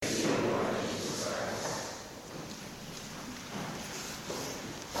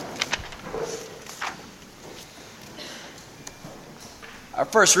Our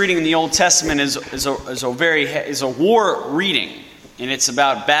first reading in the Old Testament is a war reading, and it's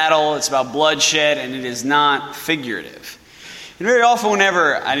about battle, it's about bloodshed, and it is not figurative. And very often,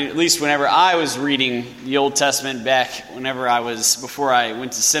 whenever I was reading the Old Testament before I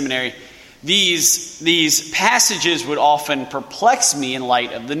went to seminary, these passages would often perplex me in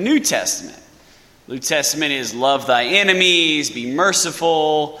light of the New Testament. The New Testament is love thy enemies, be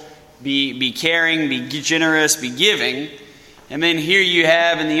merciful, be caring, be generous, be giving. And then here you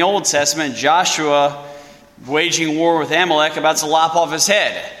have in the Old Testament Joshua waging war with Amalek, about to lop off his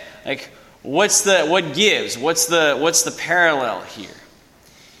head. Like, what gives? What's the parallel here?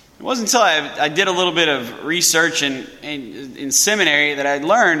 It wasn't until I did a little bit of research in seminary that I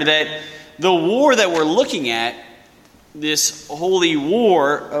learned that the war that we're looking at, this holy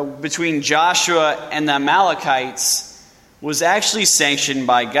war between Joshua and the Amalekites, was actually sanctioned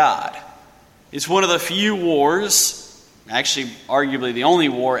by God. It's one of the few wars, actually arguably the only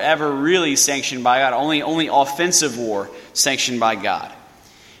war ever really sanctioned by God, only offensive war sanctioned by God.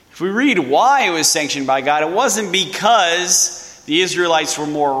 If we read why it was sanctioned by God, it wasn't because the Israelites were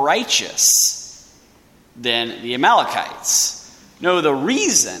more righteous than the Amalekites. No, the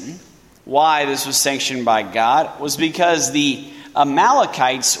reason why this was sanctioned by God was because the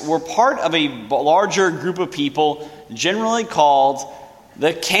Amalekites were part of a larger group of people generally called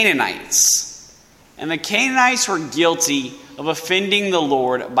the Canaanites. And the Canaanites were guilty of offending the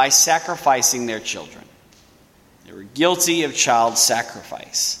Lord by sacrificing their children. They were guilty of child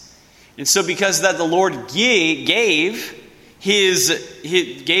sacrifice. And so because of that, the Lord gave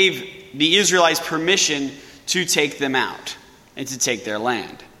the Israelites permission to take them out and to take their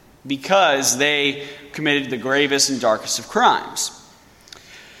land, because they committed the gravest and darkest of crimes.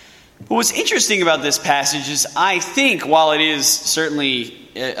 But what's interesting about this passage is, I think, while it is certainly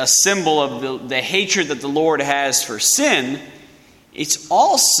a symbol of the hatred that the Lord has for sin, it's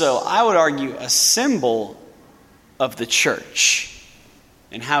also, I would argue, a symbol of the church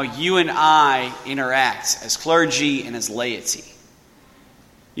and how you and I interact as clergy and as laity.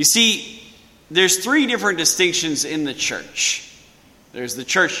 You see, there's three different distinctions in the church. There's the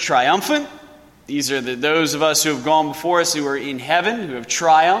church triumphant. These are those of us who have gone before us, who are in heaven, who have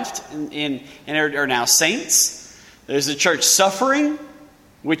triumphed and are now saints. There's the church suffering,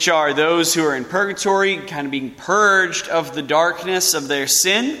 which are those who are in purgatory, kind of being purged of the darkness of their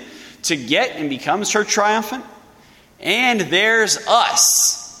sin to get and become church triumphant. And there's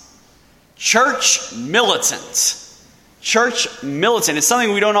us, church militant. Church militant. It's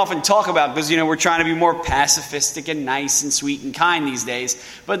something we don't often talk about because, we're trying to be more pacifistic and nice and sweet and kind these days.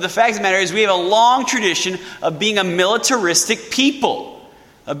 But the fact of the matter is we have a long tradition of being a militaristic people,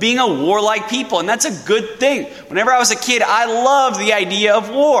 of being a warlike people. And that's a good thing. Whenever I was a kid, I loved the idea of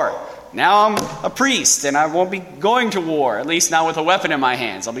war. Now I'm a priest and I won't be going to war, at least not with a weapon in my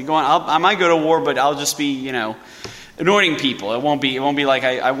hands. I might go to war, but I'll just be, anointing people. It won't be like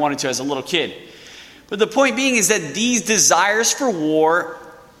I wanted to as a little kid. But the point being is that these desires for war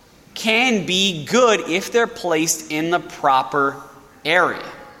can be good if they're placed in the proper area.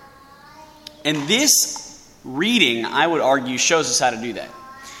 And this reading, I would argue, shows us how to do that.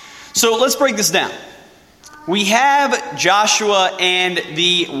 So let's break this down. We have Joshua and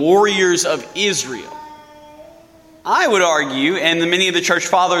the warriors of Israel. I would argue, and many of the church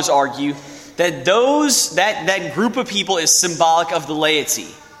fathers argue, that that group of people is symbolic of the laity.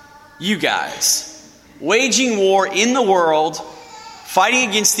 You guys. Waging war in the world, fighting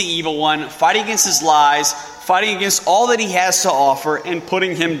against the evil one, fighting against his lies, fighting against all that he has to offer, and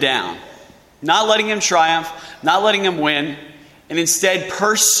putting him down. Not letting him triumph, not letting him win, and instead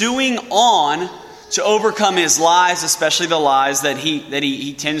pursuing on to overcome his lies, especially the lies that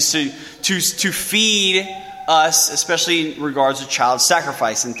he tends to feed us, especially in regards to child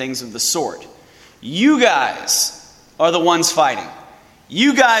sacrifice and things of the sort. You guys are the ones fighting.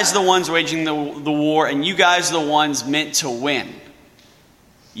 You guys are the ones waging the war, and you guys are the ones meant to win.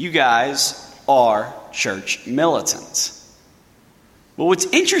 You guys are church militants. But what's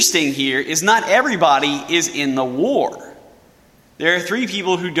interesting here is not everybody is in the war. There are three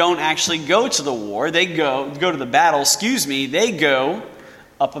people who don't actually go to the war. They go to the battle, they go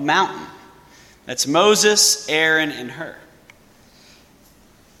up a mountain. That's Moses, Aaron, and Hur.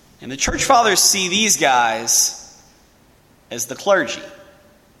 And the church fathers see these guys as the clergy.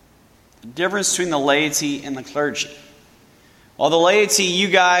 The difference between the laity and the clergy. While the laity, you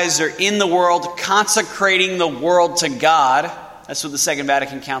guys are in the world, consecrating the world to God. That's what the Second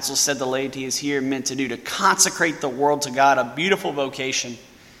Vatican Council said the laity is here meant to do, to consecrate the world to God, a beautiful vocation.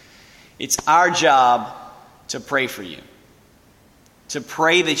 It's our job to pray for you, to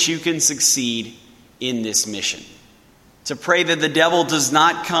pray that you can succeed in this mission. To pray that the devil does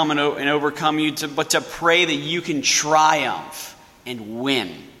not come and overcome you, but to pray that you can triumph and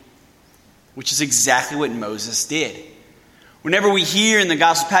win, which is exactly what Moses did. Whenever we hear in the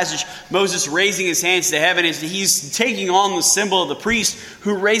gospel passage Moses raising his hands to heaven, he's taking on the symbol of the priest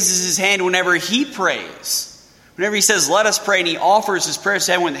who raises his hand whenever he prays. Whenever he says, "Let us pray," and he offers his prayers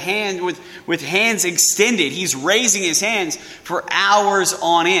to heaven with hands extended, he's raising his hands for hours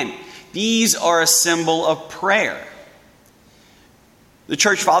on end. These are a symbol of prayer. The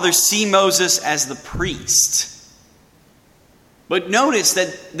church fathers see Moses as the priest. But notice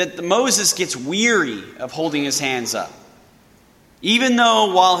that Moses gets weary of holding his hands up. Even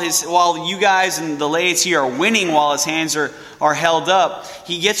though while you guys and the laity are winning while his hands are held up,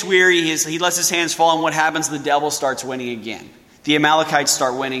 he gets weary, he lets his hands fall, and what happens? The devil starts winning again. The Amalekites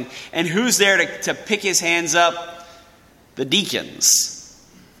start winning. And who's there to pick his hands up? The deacons.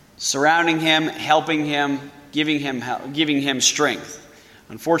 Surrounding him, helping him, giving him strength.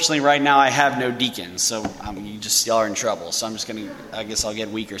 Unfortunately, right now I have no deacons, so you just are in trouble. So I guess I'll get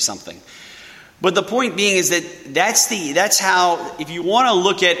weak or something. But the point being is that's how, if you want to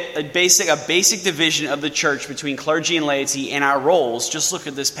look at a basic division of the church between clergy and laity and our roles, just look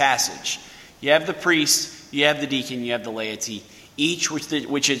at this passage. You have the priest, you have the deacon, you have the laity, each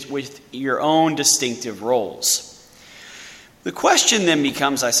which is with your own distinctive roles. The question then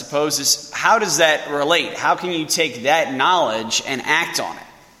becomes, I suppose, is how does that relate? How can you take that knowledge and act on it?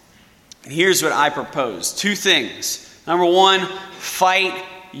 And here's what I propose. 2 things. Number 1, fight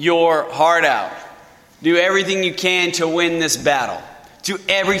your heart out. Do everything you can to win this battle. Do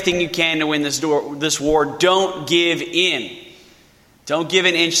everything you can to win this war. Don't give in. Don't give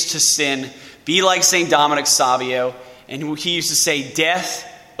an inch to sin. Be like St. Dominic Savio, and he used to say, death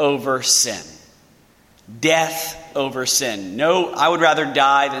over sin. Death over sin. No, I would rather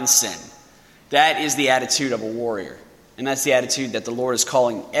die than sin. That is the attitude of a warrior. And that's the attitude that the Lord is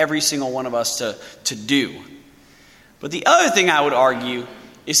calling every single one of us to do. But the other thing I would argue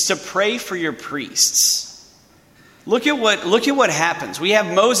is to pray for your priests. Look at what happens. We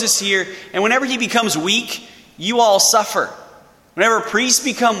have Moses here, and whenever he becomes weak, you all suffer. Whenever priests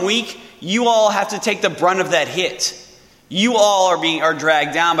become weak, you all have to take the brunt of that hit. You all are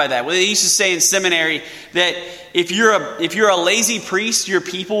dragged down by that. Well, they used to say in seminary that if you're a lazy priest, your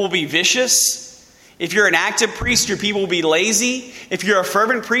people will be vicious. If you're an active priest, your people will be lazy. If you're a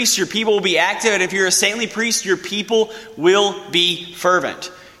fervent priest, your people will be active. And if you're a saintly priest, your people will be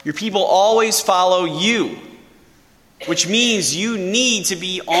fervent. Your people always follow you, which means you need to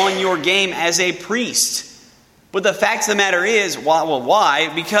be on your game as a priest. But the fact of the matter is,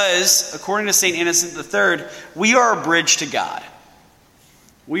 why? Because, according to St. Innocent III, we are a bridge to God.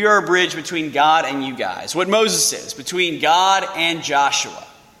 We are a bridge between God and you guys. What Moses is, between God and Joshua.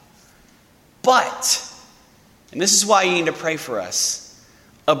 But, and this is why you need to pray for us,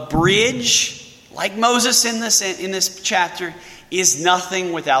 a bridge, like Moses in this chapter, is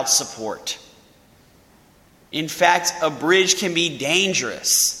nothing without support. In fact, a bridge can be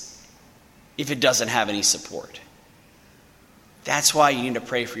dangerous if it doesn't have any support. That's why you need to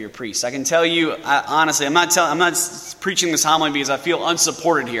pray for your priests. I can tell you, honestly, I'm not preaching this homily because I feel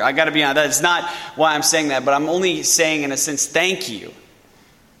unsupported here. I got to be honest. That's not why I'm saying that, but I'm only saying, in a sense, thank you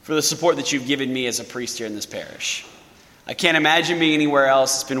for the support that you've given me as a priest here in this parish. I can't imagine being anywhere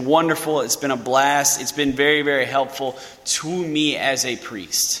else. It's been wonderful. It's been a blast. It's been very, very helpful to me as a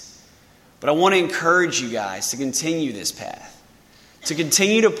priest. But I want to encourage you guys to continue this path, to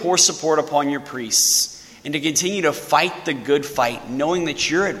continue to pour support upon your priests, and to continue to fight the good fight, knowing that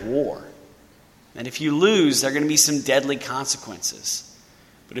you're at war. And if you lose, there are going to be some deadly consequences.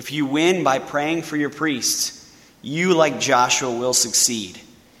 But if you win by praying for your priests, you, like Joshua, will succeed.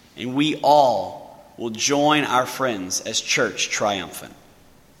 And we all will join our friends as church triumphant.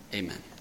 Amen.